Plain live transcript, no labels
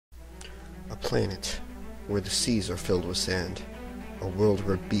A planet where the seas are filled with sand. A world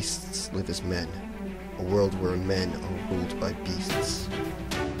where beasts live as men. A world where men are ruled by beasts.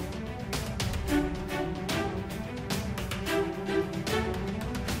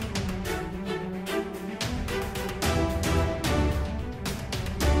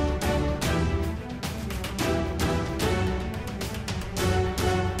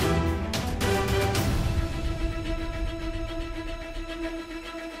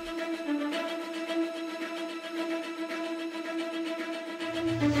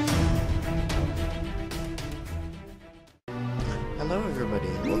 Hello everybody,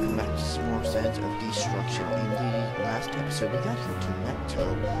 welcome back to some more Sands of Destruction. In the last episode we got here to Necto,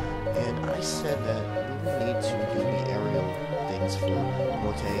 and I said that we need to do the aerial things for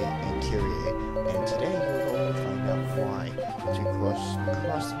Mote and Kyrie, and today you're going to find out why to cross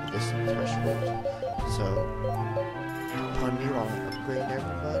this threshold. So, upon me while I upgrade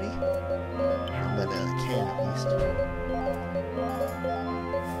everybody, but I can at least.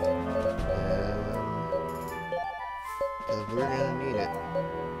 We're gonna need it.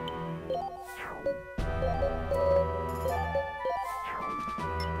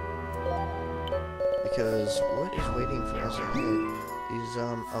 Because what is waiting for us ahead is,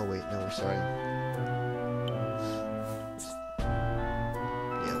 oh wait, no, we're starting.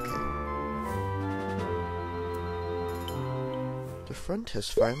 Yeah, okay. The front has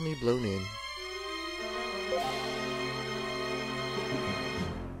finally blown in.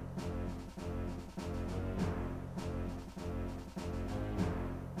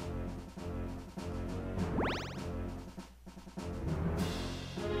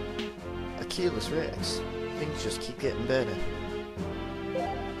 Achilles Rex. Things just keep getting better.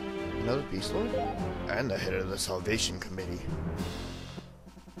 Another Beast Lord? And the head of the Salvation Committee.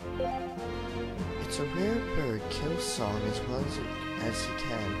 It's a rare bird kills song as well as he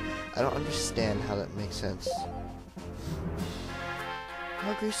can. I don't understand how that makes sense.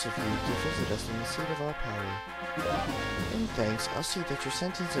 How gracious of you to visit us in the seat of our power. In thanks, I'll see that your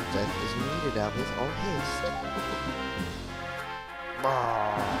sentence of death is meted out with all haste.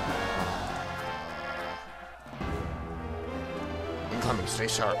 Incoming, stay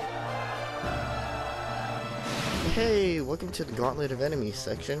sharp. Hey, welcome to the Gauntlet of Enemies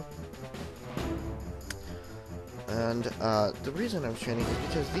section. And the reason I'm training is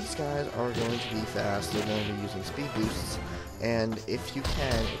because these guys are going to be fast. They're going to be using speed boosts, and if you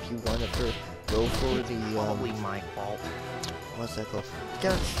want to go for the probably my fault. What's that called? The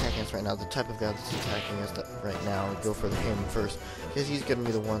guy that's attacking us right now, the type of guy that's attacking us right now, go for him first, because he's going to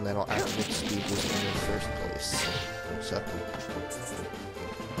be the one that'll activate the speed boost in the first place. So.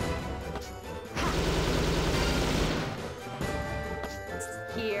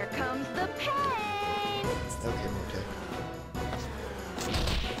 Here comes the pain! Okay,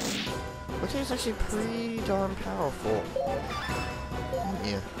 Mote is actually pretty darn powerful.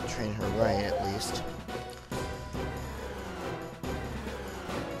 Yeah, train her right at least.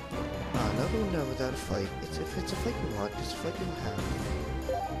 Another window without a fight. If it's a fight you want, it's a fight you'll have.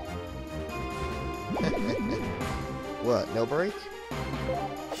 What, no break?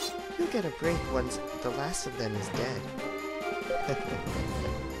 You'll get a break once the last of them is dead.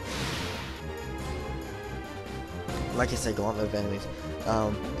 Like I said, Gauntlet of Enemies.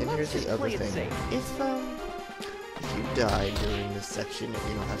 And here's the other thing. If you die during this section, if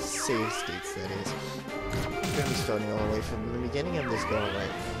you don't have save states, that is, you're going to be starting all the way from the beginning of this gauntlet.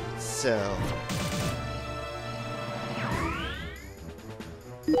 So,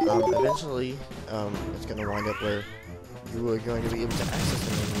 eventually, it's going to wind up where you are going to be able to access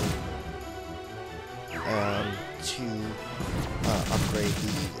the menu to upgrade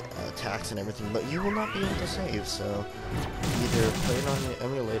the attacks and everything, but you will not be able to save, so either play it on the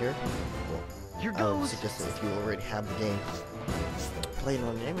emulator, I would suggest that if you already have the game, play it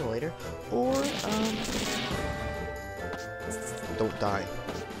on the emulator, or, don't die.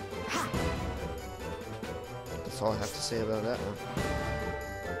 That's all I have to say about that one.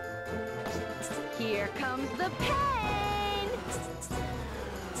 Here comes the pain!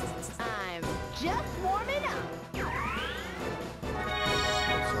 I'm just warming up.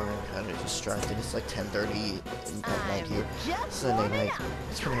 So I'm kind of distracted. It's like 10:30 at night here. Sunday night.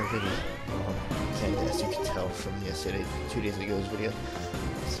 It's been a really long weekend, as you can tell from yesterday, 2 days ago's video. I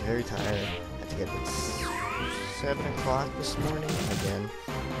was very tired. I had to get up at 7 o'clock this morning again.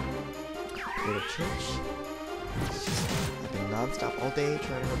 Go to church. It's just, I've been non-stop all day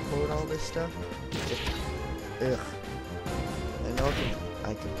trying to record all this stuff. Just, ugh. I know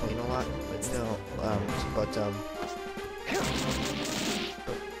I complain a lot, but no,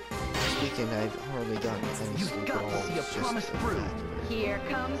 this weekend I've hardly gotten any sleep at all. Here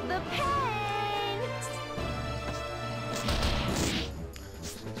comes the pain!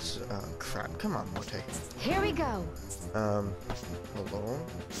 Oh, crap. Come on, Morte. Here we go. Hello?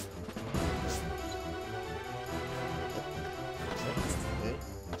 Okay.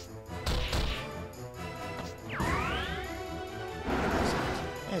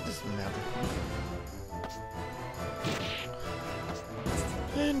 It doesn't matter.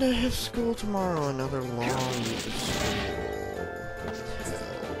 And I have school tomorrow, another long week of school.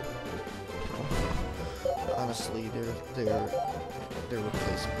 Hell. Honestly, they're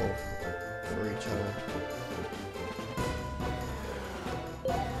replaceable for each other.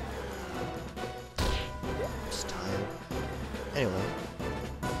 I'm just tired. Anyway.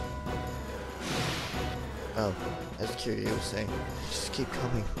 Oh, as Curie was saying, just keep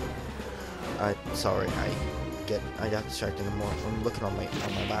coming. Sorry, I got distracted more. I'm looking on my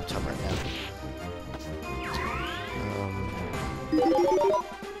laptop right now.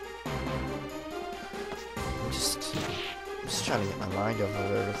 I'm just trying to get my mind off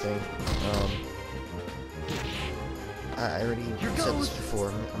of everything. I already said this before.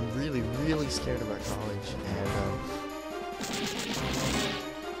 I'm really, really scared about college, and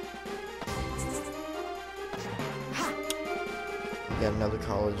we got another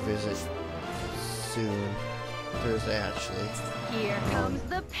college visit soon. Thursday, actually. Here comes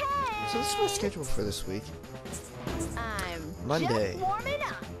the pain. So this is my schedule for this week. I'm Monday. just warming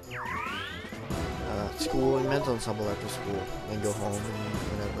up. School and mental ensemble after school. Then go home and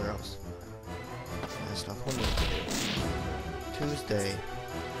whatever else. I stuff homework to do. Tuesday,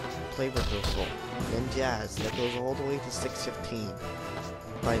 play rehearsal. Then jazz. That goes all the way to 6:15.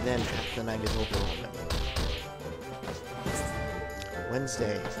 By then, half the night is over already.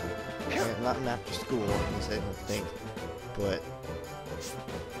 Wednesday. Not an after school, at least I don't think, but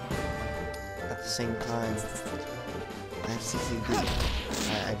at the same time, I have CCD.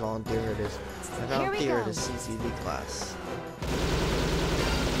 I volunteer at a CCD class.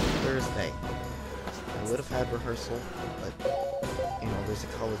 Thursday, I would have had rehearsal, but you know, there's a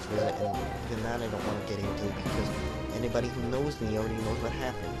college visit, and even that I don't want to get into because anybody who knows me already knows what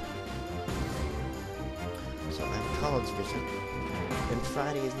happened. So I have a college visit. And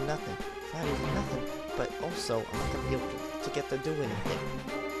Friday is nothing. Friday is nothing. But also, I'm not going to be able to get to do anything.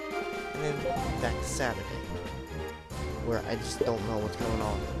 And then back to Saturday, where I just don't know what's going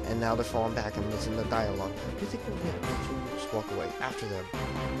on. And now they're falling back and missing the dialogue. Do you think we'll just walk away after them?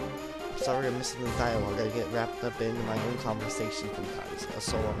 I'm sorry I'm missing the dialogue. I get wrapped up into my own conversation sometimes,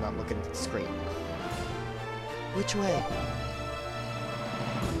 so I'm not looking at the screen. Which way?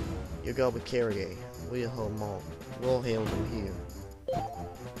 You go with Carrier. We'll hail them here.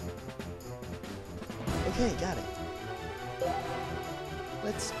 Okay, got it.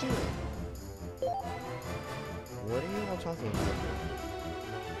 Let's do it. What are you all talking about?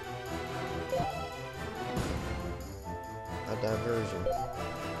 A diversion.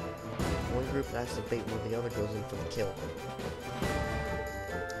 One group acts the bait while the other goes in for the kill.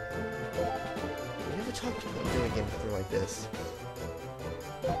 We never talked about doing anything like this.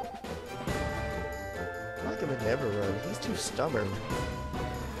 Malcolm would never run. He's too stubborn.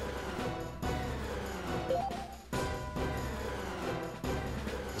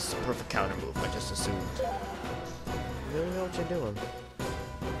 This is a perfect counter move, I just assumed. You really know what you're doing.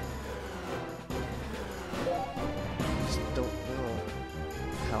 I just don't know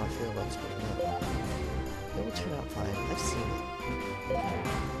how I feel about splitting up. It will turn out fine. I've seen it.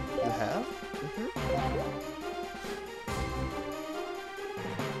 You have? Mm-hmm.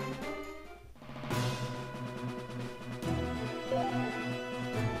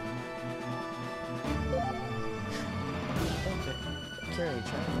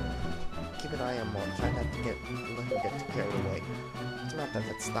 Keep an eye on Mom. Try not to let her get too carried away. It's not that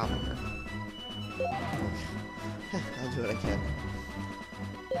that's stopping her. I'll do what I can.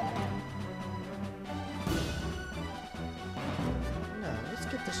 No, let's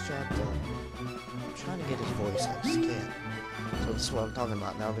get this job done. I'm trying to get his voice, I just can't. So this is what I'm talking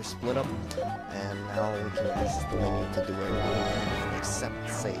about. Now they're split up, and now we can instantly need to do everything except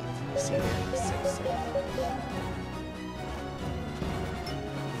save. See there, except save.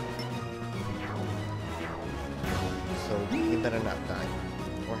 So we better not die,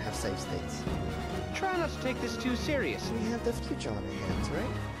 or have save states. Try not to take this too seriously. We have the future on our hands,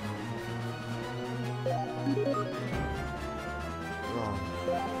 right? Wrong.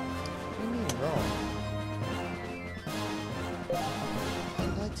 What do you mean wrong?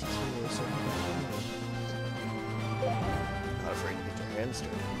 I'd like to kill you so not afraid to get your hands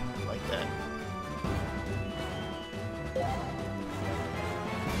dirty like that.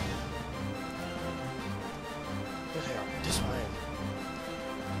 This way.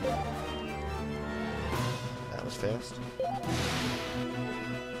 That was fast.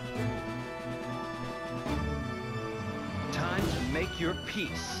 your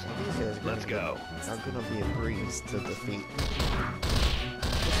peace. These guys Let's go. are gonna be a breeze to defeat.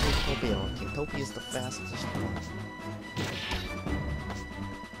 Topi on King Topi is the fastest one.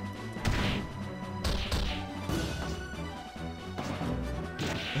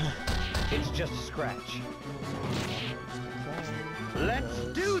 It's just a scratch. Let's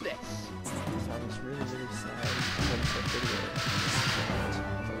do this! Sounds really, really sad. Sunset video.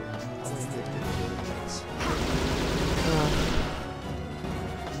 How many good videos?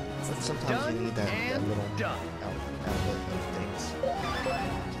 But sometimes you need that little outlet of things to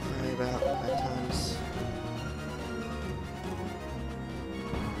worry about at times.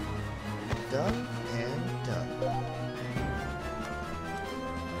 Done and done.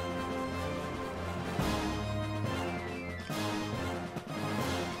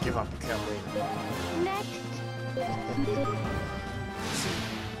 Give up, Kelly. Next.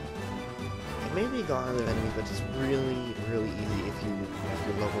 It may be Gauntlet enemy, but it's really, really easy if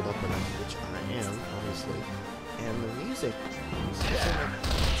you're leveled up enough, which I am, obviously. And the music,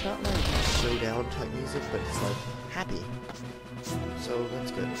 it's not like showdown type music, but it's like happy. So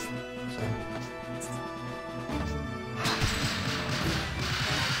that's good. So.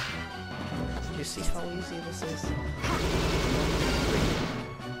 You see how easy this is?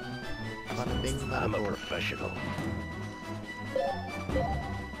 Bada bing, bada I'm a boom. professional.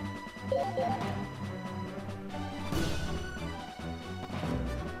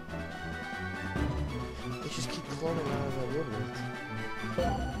 They just keep cloning out of the woodwork.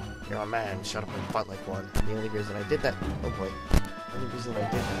 You're a man, shut up and fight like one. The only reason I did that, oh boy. The only reason I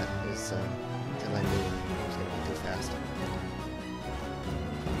did that is, because I knew it was gonna be too fast.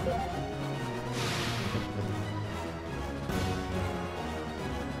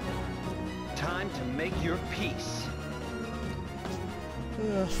 Time to make your peace. You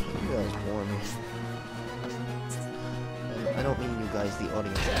guys bore me. And I don't mean you guys, the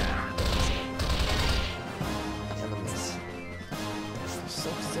audience. Enemies. They're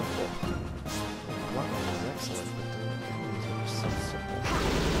so simple. Guantlet is excellent, but the enemies are so simple.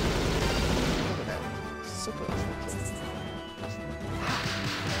 Look at that. Super overkill.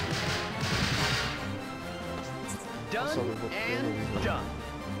 Done and done.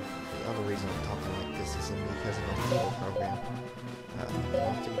 The other reason I'm talking like this isn't because of a theater program. I'm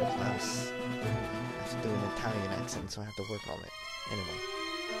off to your class. I have to do an Italian accent, so I have to work on it. Anyway.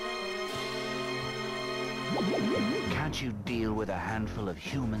 Can't you deal with a handful of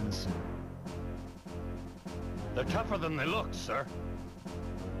humans? They're tougher than they look, sir.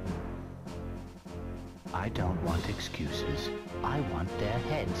 I don't want excuses. I want their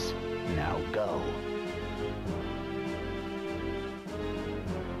heads. Now go.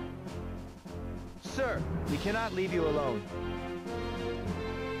 Sir, we cannot leave you alone.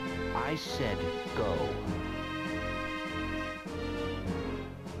 I said go.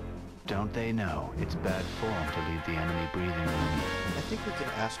 Don't they know it's bad form to leave the enemy breathing room? I think we can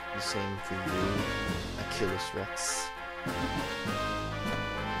ask the same for you, Achilles Rex.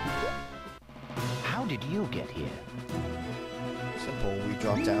 How did you get here? Simple, we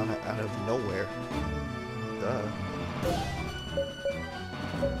dropped down out of nowhere. Duh.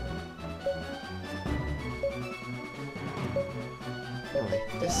 Anyway,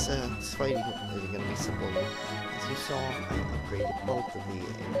 this fight isn't gonna be simple. As you saw, I upgraded both of the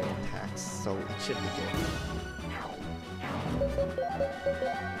aerial attacks, so it should be good.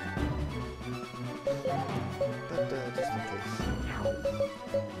 But just in case. All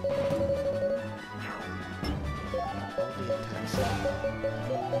the attacks.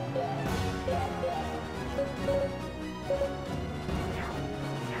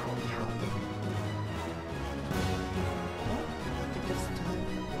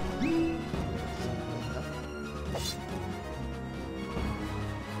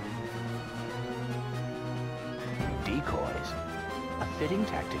 Decoys. A fitting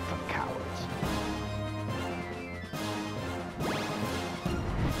tactic for cowards.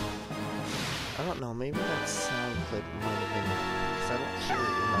 I don't know, maybe that sound clip might have been, because I don't hear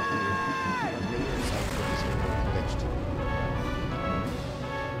it in my ear. Maybe the sound clip is really glitched.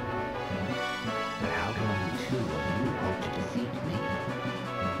 But how can only two of you hope to defeat me?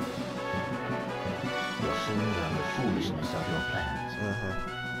 You'll soon learn the foolishness of your plans.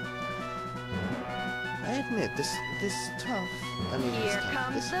 I admit, this is tough. I mean, it's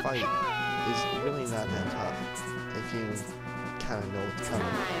tough. This fight is really not that tough if you kind of know what's coming.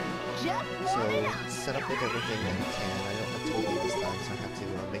 So set up with everything that you can. I don't have Toby this time, so I have to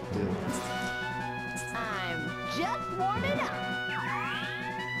make do. I'm just warming up.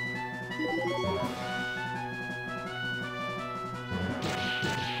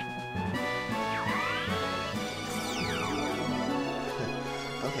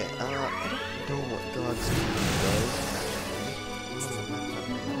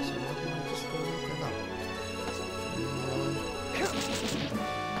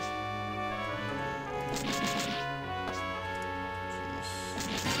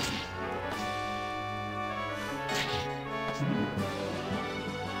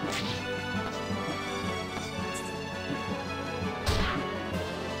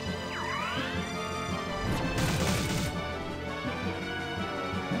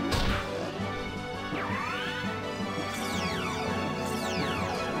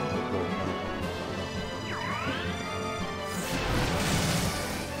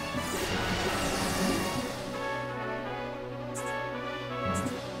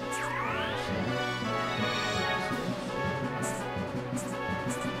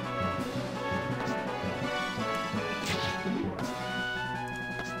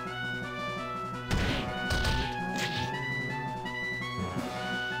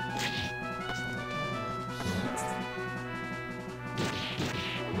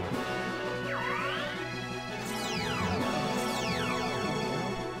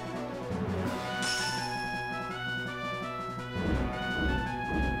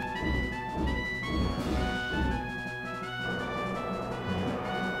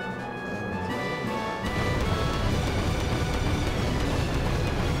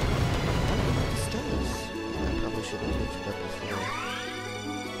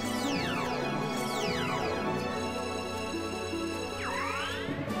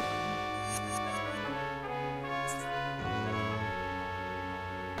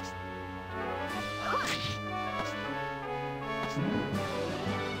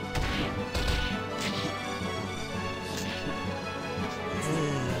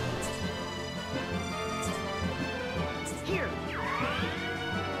 Here.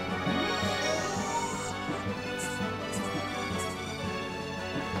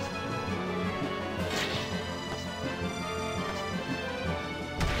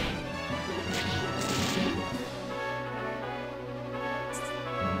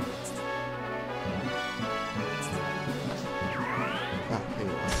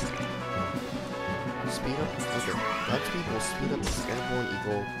 Speed up? Okay. Godspeed will speed up the Skyborn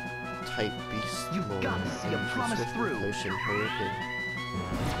Eagle type beast. You've got to see a promise through. Potion, hurricane.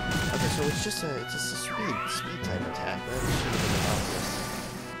 Okay, so it's just a speed type attack. That should have been obvious.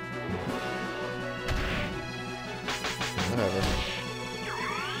 Whatever.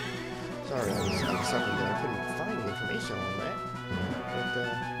 Sorry, I was something that I couldn't find the information on that. But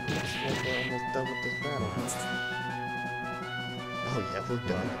looks like we're almost done with this battle. Oh yeah, we're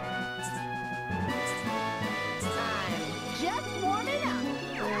done. Just warming up.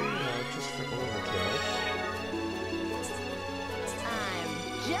 Oh, no, just for overkill. I'm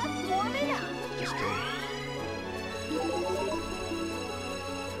just warming up. Just kidding.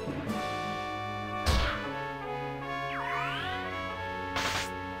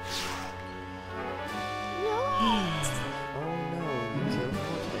 No. Oh no, you killed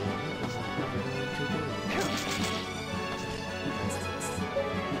Morty. That was not everything to do. Yeah,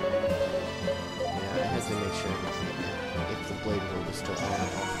 I had to make sure if the blade roll was still on. Yeah.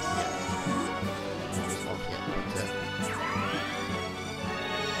 It was off yet, but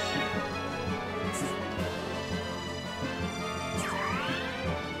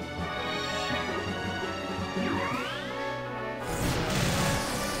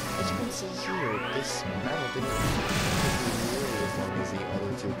as you can see here, this battle didn't take nearly as long as the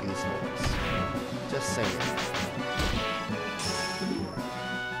other two beast ones. Just saying.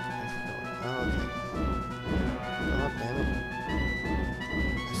 Oh, okay. Oh, damn it.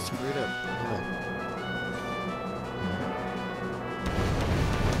 I screwed up. Hold on.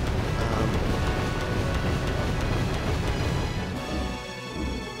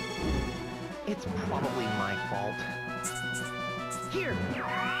 It's probably my fault. Here.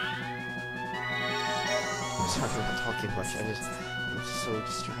 Sorry about talking much. I'm just so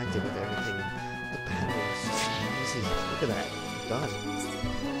distracted with everything. The battle is just easy. Look at that. Done.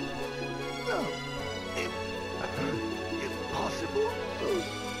 No. Impossible.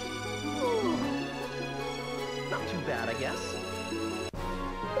 Not too bad, I guess.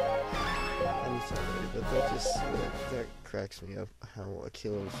 I'm sorry, but that cracks me up how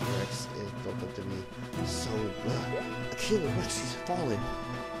Achilles Rex is built up to be so... Achilles Rex is fallen!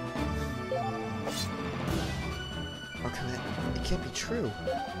 How can that... It can't be true!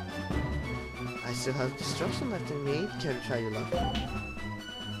 I still have destruction left in me. Care to try your luck?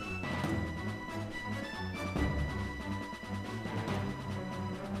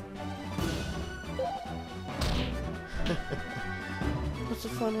 What's the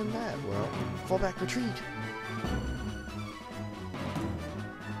fun in that? Well, fall back, retreat!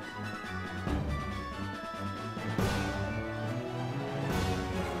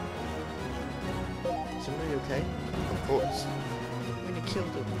 Is everybody okay? Of course. When you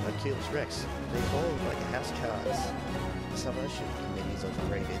killed Achilles Rex, they fall like a house of cards. The Salvation Committee is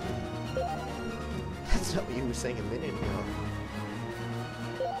overrated. That's not what you were saying a minute ago.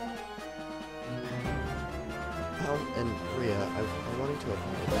 And Rhea, I wanted to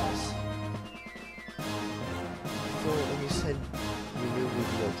apologize. So when you said you knew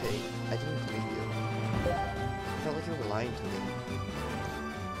we'd be okay, I didn't believe you. I felt like you were lying to me.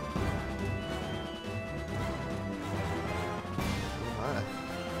 Why?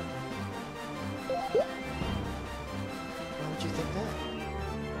 Why would you think that?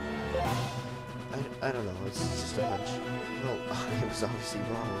 I don't know, it's just a hunch. Well, it was obviously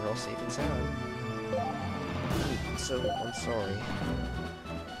wrong, we're all safe and sound. So, I'm sorry.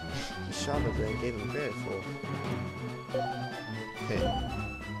 You shot him and gave him credit for. Okay.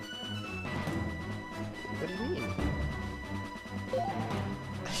 What do you mean?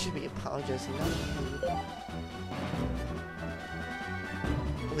 I should be apologizing, not you.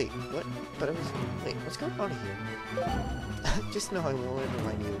 Wait, what? But I was... Wait, what's going on here? Just know I won't ever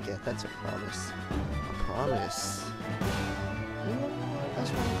remind you again. That's a promise. A promise. You know what? That's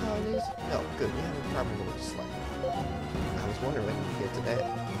what I'm calling these. No, good. We have a proper little dislike. I was wondering when we get to that.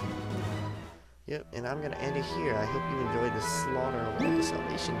 Yep, and I'm gonna end it here. I hope you enjoyed the slaughter of all the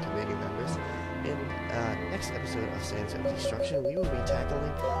Salvation Committee members. In next episode of Sands of Destruction, we will be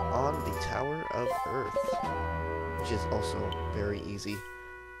tackling on the Tower of Earth, which is also very easy.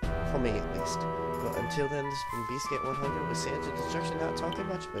 For me, at least. But until then, this has been Beastgate 100 with Sands of Destruction, not talking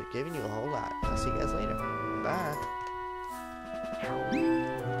much, but giving you a whole lot. I'll see you guys later. Bye.